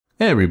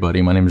Hey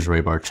everybody, my name is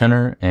Raibar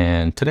Chener,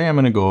 and today I'm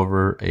going to go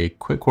over a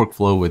quick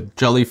workflow with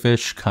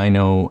Jellyfish,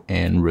 Kyno,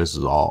 and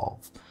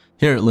Resolve.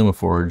 Here at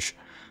LumaForge,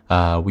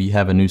 we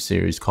have a new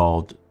series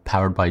called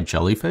Powered by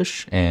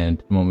Jellyfish,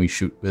 and when we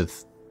shoot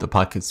with the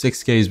Pocket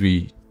 6Ks,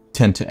 we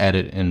tend to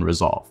edit in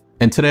Resolve.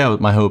 And today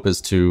my hope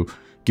is to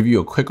give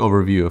you a quick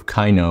overview of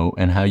Kyno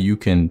and how you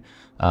can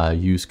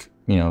use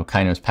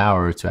Kyno's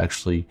power to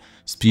actually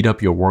speed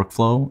up your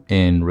workflow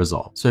in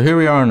Resolve. So here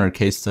we are in our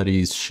case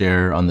studies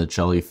share on the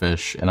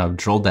Jellyfish, and I've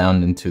drilled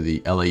down into the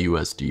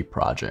LAUSD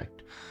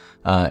project.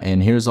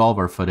 And here's all of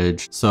our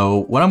footage.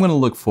 So what I'm going to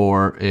look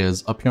for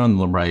is up here on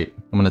the right,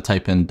 I'm going to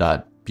type in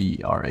 .braw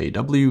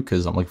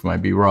because I'm looking for my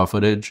BRAW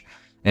footage.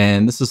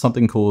 And this is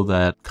something cool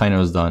that Kyno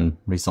has done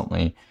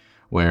recently,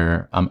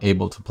 where I'm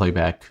able to play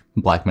back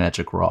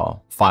Blackmagic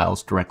RAW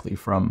files directly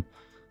from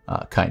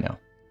Kyno.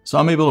 So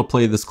I'm able to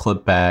play this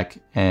clip back,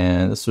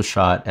 and this was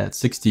shot at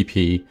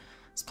 60p.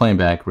 It's playing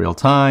back real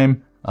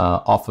time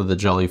off of the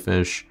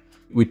Jellyfish.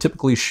 We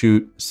typically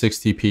shoot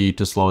 60p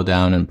to slow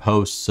down in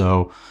post.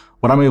 So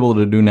what I'm able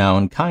to do now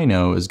in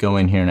Kyno is go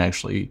in here and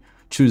actually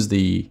choose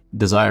the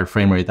desired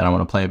frame rate that I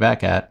want to play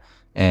back at.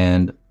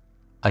 And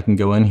I can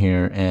go in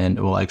here and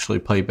it will actually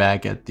play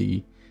back at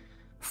the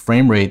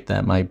frame rate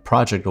that my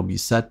project will be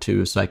set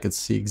to, so I could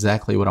see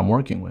exactly what I'm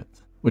working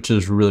with, which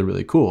is really,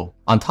 really cool.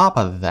 On top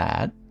of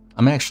that,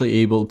 I'm actually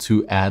able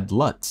to add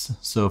LUTs.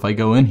 So if I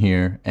go in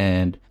here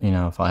and,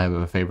 if I have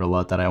a favorite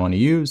LUT that I want to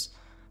use,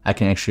 I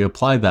can actually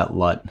apply that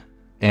LUT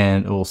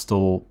and it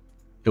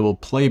will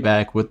play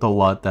back with the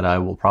LUT that I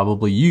will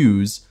probably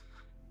use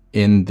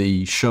in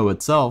the show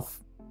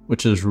itself,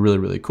 which is really,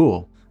 really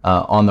cool.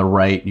 On the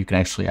right, you can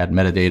actually add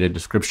metadata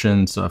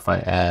description. So if I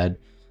add,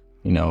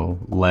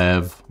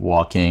 Lev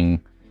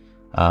walking,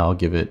 I'll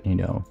give it,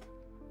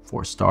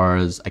 4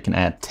 stars. I can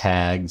add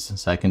tags.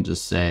 So I can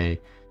just say,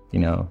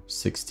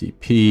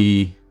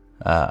 60p,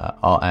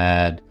 I'll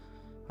add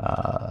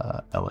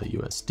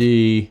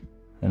LAUSD,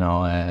 and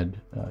I'll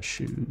add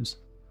shoes,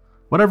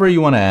 whatever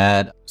you want to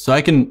add. So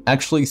I can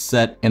actually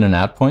set in and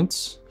out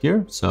points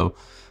here. So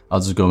I'll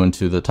just go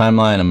into the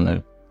timeline. I'm going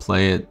to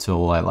play it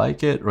till I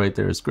like it. Right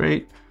there is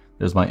great.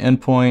 There's my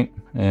endpoint,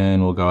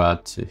 and we'll go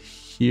out to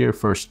here,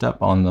 first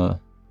step on the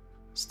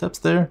steps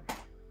there,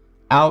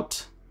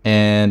 out.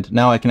 And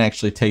now I can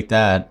actually take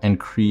that and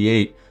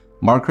create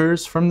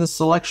markers from the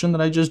selection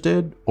that I just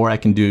did, or I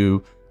can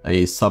do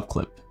a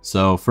subclip.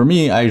 So for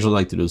me, I usually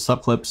like to do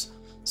subclips.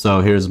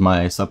 So here's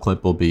my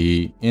subclip will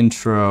be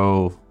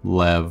intro,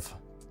 Lev,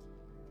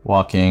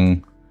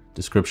 walking,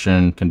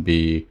 description can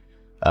be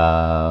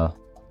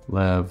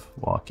Lev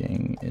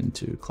walking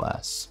into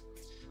class.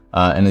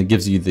 And it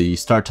gives you the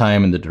start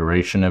time and the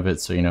duration of it.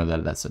 So you know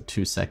that that's a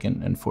 2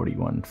 second and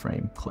 41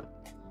 frame clip.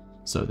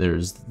 So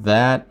there's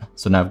that.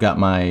 So now I've got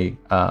my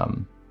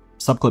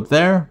subclip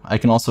there. I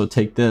can also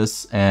take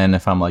this, and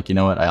if I'm like, you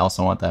know what, I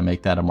also want that,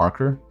 make that a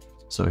marker.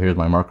 So here's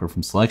my marker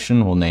from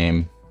selection. We'll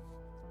name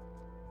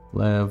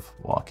Lev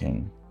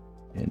walking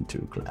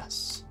into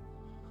class.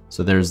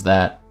 So there's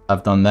that.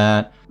 I've done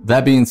that.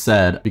 That being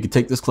said, we could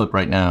take this clip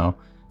right now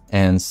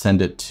and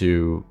send it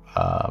to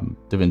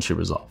Davinci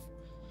Resolve.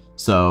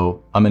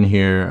 So I'm in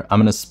here,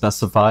 I'm gonna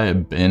specify a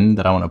bin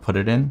that I wanna put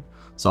it in.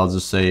 So I'll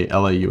just say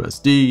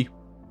LAUSD,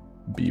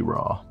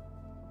 BRAW,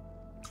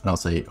 and I'll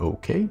say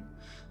okay.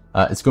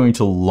 It's going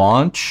to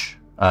launch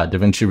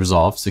Davinci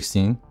Resolve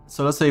 16.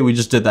 So let's say we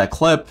just did that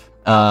clip,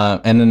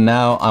 and then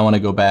now I want to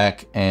go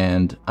back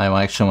and I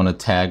actually want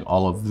to tag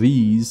all of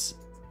these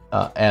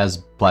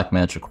as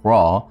Blackmagic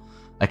RAW.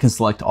 I can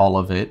select all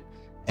of it,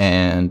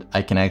 and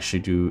I can actually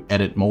do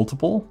edit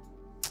multiple,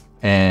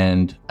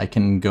 and I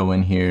can go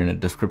in here in a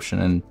description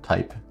and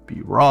type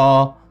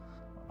BRAW.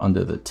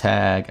 Under the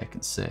tag, I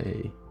can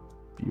say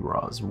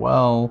BRAW as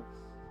well.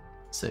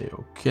 Say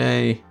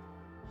okay.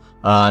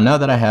 Now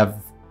that I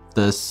have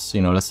this,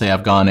 let's say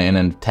I've gone in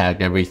and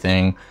tagged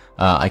everything,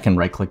 I can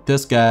right click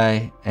this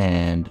guy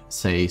and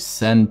say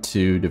send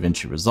to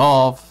Davinci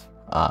Resolve.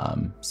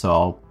 So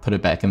I'll put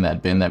it back in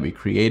that bin that we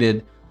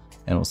created,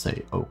 and we'll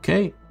say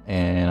okay,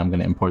 and I'm going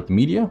to import the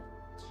media.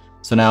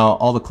 So now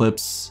all the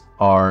clips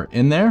are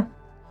in there.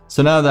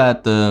 So now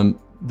that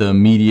the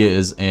media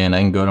is in,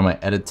 I can go to my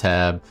edit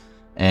tab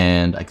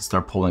and I can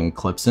start pulling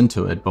clips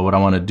into it. But what I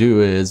want to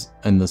do is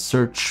in the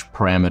search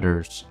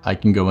parameters, I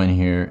can go in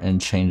here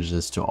and change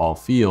this to all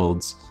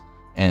fields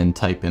and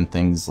type in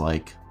things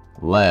like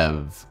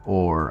Lev,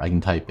 or I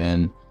can type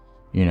in,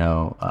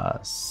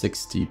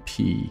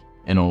 60p,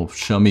 and it'll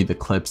show me the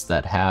clips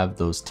that have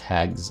those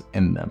tags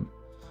in them.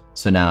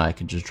 So now I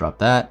can just drop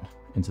that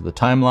into the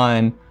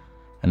timeline,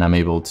 and I'm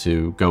able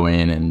to go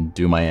in and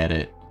do my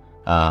edit,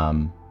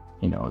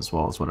 as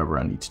well as whatever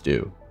I need to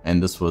do.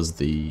 And this was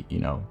the,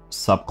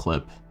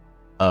 subclip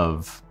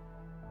of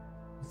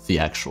the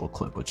actual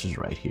clip, which is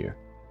right here.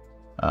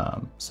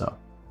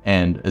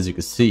 And as you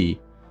can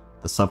see,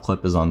 the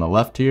subclip is on the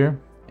left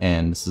here,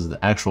 and this is the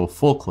actual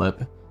full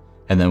clip.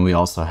 And then we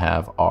also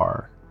have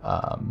our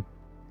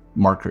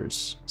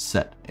markers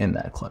set in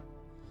that clip.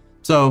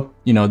 So,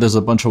 you know, there's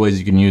a bunch of ways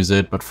you can use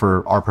it, but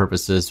for our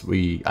purposes,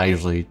 I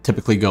usually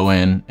typically go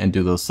in and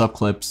do those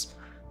subclips.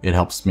 It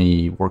helps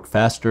me work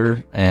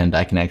faster, and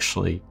I can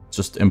actually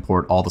just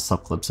import all the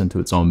subclips into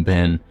its own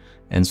bin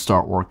and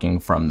start working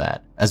from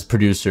that. As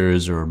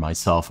producers or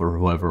myself or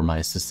whoever my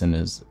assistant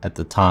is at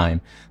the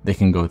time, they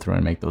can go through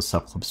and make those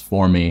subclips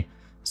for me.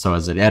 So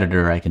as an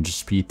editor, I can just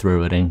speed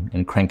through it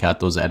and crank out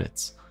those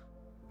edits.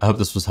 I hope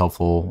this was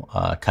helpful.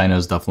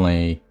 Kyno's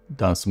definitely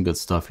done some good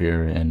stuff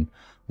here in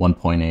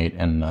 1.8,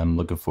 and I'm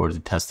looking forward to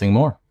testing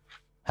more.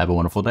 Have a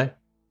wonderful day.